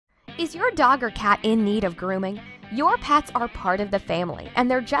Is your dog or cat in need of grooming? Your pets are part of the family,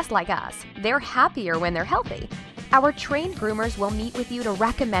 and they're just like us. They're happier when they're healthy. Our trained groomers will meet with you to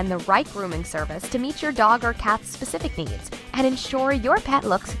recommend the right grooming service to meet your dog or cat's specific needs and ensure your pet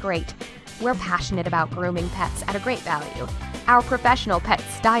looks great. We're passionate about grooming pets at a great value. Our professional pet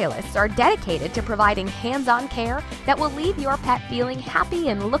stylists are dedicated to providing hands-on care that will leave your pet feeling happy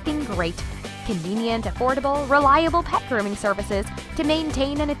and looking great. Convenient, affordable, reliable pet grooming services to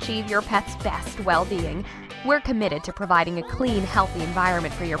maintain and achieve your pet's best well-being. We're committed to providing a clean, healthy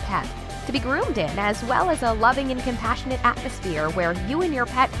environment for your pet to be groomed in, as well as a loving and compassionate atmosphere where you and your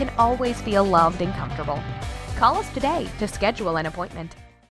pet can always feel loved and comfortable. Call us today to schedule an appointment.